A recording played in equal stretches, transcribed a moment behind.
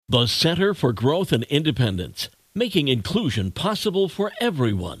The Center for Growth and Independence, making inclusion possible for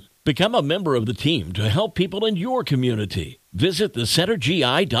everyone. Become a member of the team to help people in your community. Visit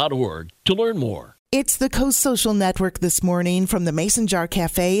thecentergi.org to learn more. It's the Coast Social Network this morning from the Mason Jar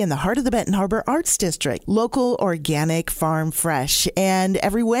Cafe in the heart of the Benton Harbor Arts District. Local, organic, farm fresh. And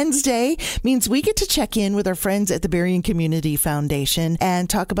every Wednesday means we get to check in with our friends at the Berrien Community Foundation and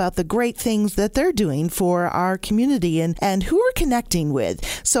talk about the great things that they're doing for our community and who we're connecting with.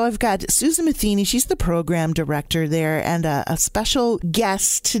 So I've got Susan Matheny. She's the program director there, and a special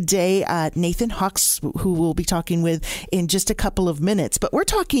guest today, Nathan Hawks, who we'll be talking with in just a couple of minutes. But we're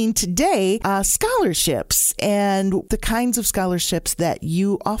talking today scholarships and the kinds of scholarships that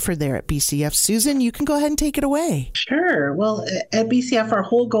you offer there at BCF. Susan, you can go ahead and take it away. Sure. Well, at BCF, our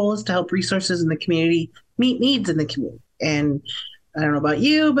whole goal is to help resources in the community meet needs in the community. And I don't know about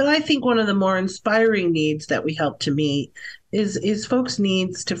you, but I think one of the more inspiring needs that we help to meet is folks'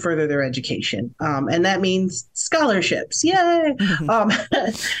 needs to further their education. And that means scholarships. Yay!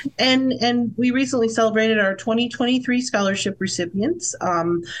 And we recently celebrated our 2023 scholarship recipients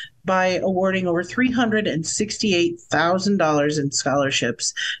by awarding over $368,000 in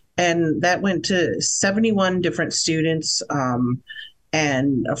scholarships. And that went to 71 different students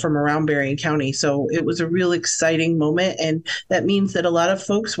and from around Berrien County. So it was a real exciting moment. And that means that a lot of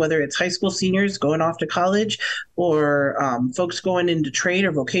folks, whether it's high school seniors going off to college or folks going into trade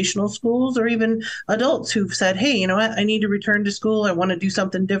or vocational schools, or even adults who've said, hey, you know what, I need to return to school. I want to do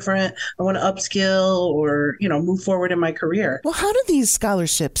something different. I want to upskill or, move forward in my career. Well, how do these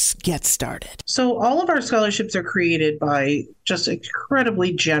scholarships get started? So all of our scholarships are created by just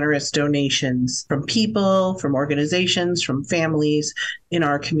incredibly generous donations from people, from organizations, from families in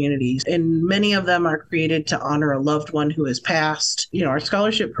our communities. And many of them are created to honor a loved one who has passed. Our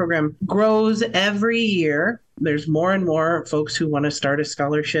scholarship program grows every year. There's more and more folks who want to start a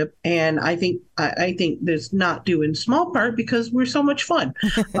scholarship. And I think there's not due in small part because we're so much fun,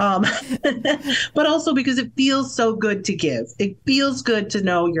 but also because it feels so good to give. It feels good to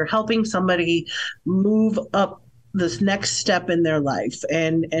know you're helping somebody move up this next step in their life,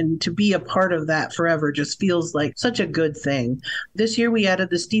 and to be a part of that forever just feels like such a good thing. This year we added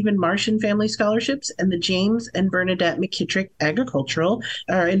the Stephen Martian Family Scholarships and the James and Bernadette McKittrick Agricultural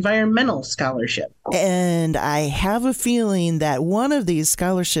or Environmental Scholarship. And I have a feeling that one of these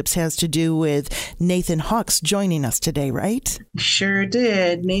scholarships has to do with Nathan Hawks joining us today, right? Sure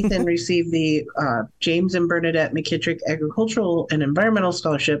did. Nathan received the James and Bernadette McKittrick Agricultural and Environmental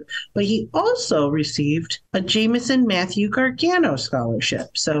Scholarship, but he also received a Jameson Matthew Gargano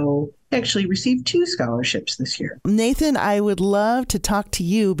Scholarship. So he actually received 2 scholarships this year. Nathan, I would love to talk to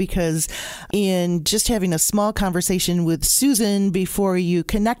you because in just having a small conversation with Susan before you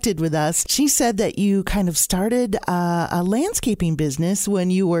connected with us, she said that you kind of started a landscaping business when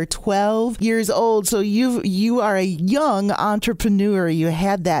you were 12 years old. So you are a young entrepreneur. You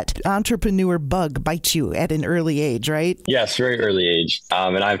had that entrepreneur bug bite you at an early age, right? Yes, very early age.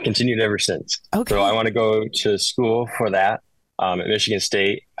 And I've continued ever since. Okay. So I want to go to school for that. At Michigan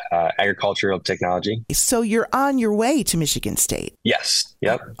State, agricultural technology. So you're on your way to Michigan State? Yes.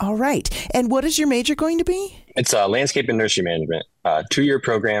 Yep. All right. And what is your major going to be? It's landscape and nursery management, 2-year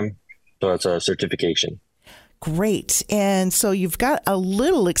program. So it's a certification. Great. And so you've got a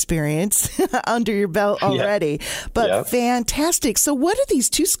little experience under your belt already, but fantastic. So what are these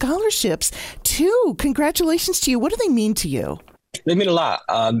 2 scholarships? 2, congratulations to you. What do they mean to you? They mean a lot.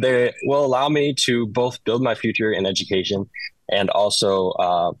 They will allow me to both build my future in education and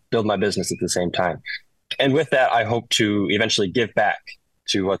also build my business at the same time. And with that, I hope to eventually give back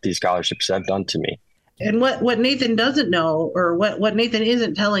to what these scholarships have done to me. And what Nathan doesn't know, or what Nathan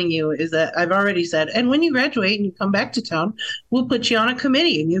isn't telling you, is that I've already said, and when you graduate and you come back to town, we'll put you on a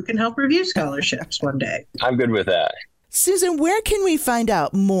committee and you can help review scholarships one day. I'm good with that. Susan, where can we find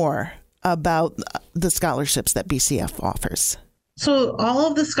out more about the scholarships that BCF offers? So all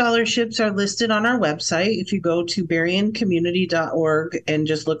of the scholarships are listed on our website. If you go to berriencommunity.org and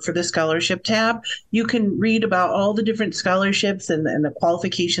just look for the scholarship tab, you can read about all the different scholarships and the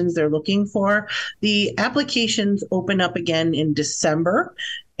qualifications they're looking for. The applications open up again in December.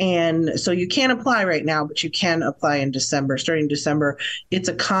 And so you can't apply right now, but you can apply in December, starting December. It's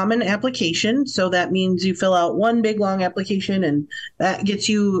a common application. So that means you fill out one big long application and that gets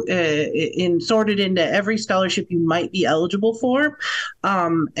you sorted into every scholarship you might be eligible for.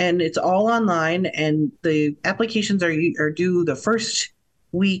 And it's all online, and the applications are due the first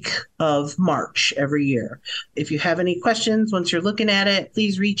week of March every year. If you have any questions, once you're looking at it,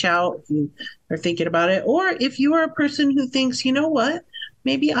 please reach out if you are thinking about it. Or if you are a person who thinks, you know what,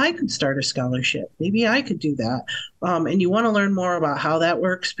 maybe I could start a scholarship. Maybe I could do that. And you want to learn more about how that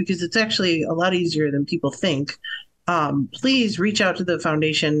works because it's actually a lot easier than people think. Please reach out to the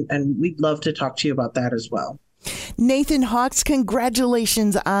foundation, and we'd love to talk to you about that as well. Nathan Hawks,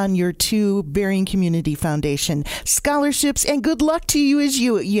 congratulations on your 2 Berrien Community Foundation scholarships, and good luck to you as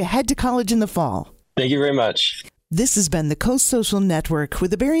you head to college in the fall. Thank you very much. This has been the Coast Social Network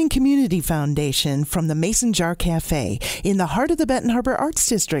with the Berrien Community Foundation from the Mason Jar Cafe in the heart of the Benton Harbor Arts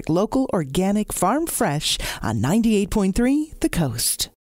District. Local, organic, farm fresh on 98.3 The Coast.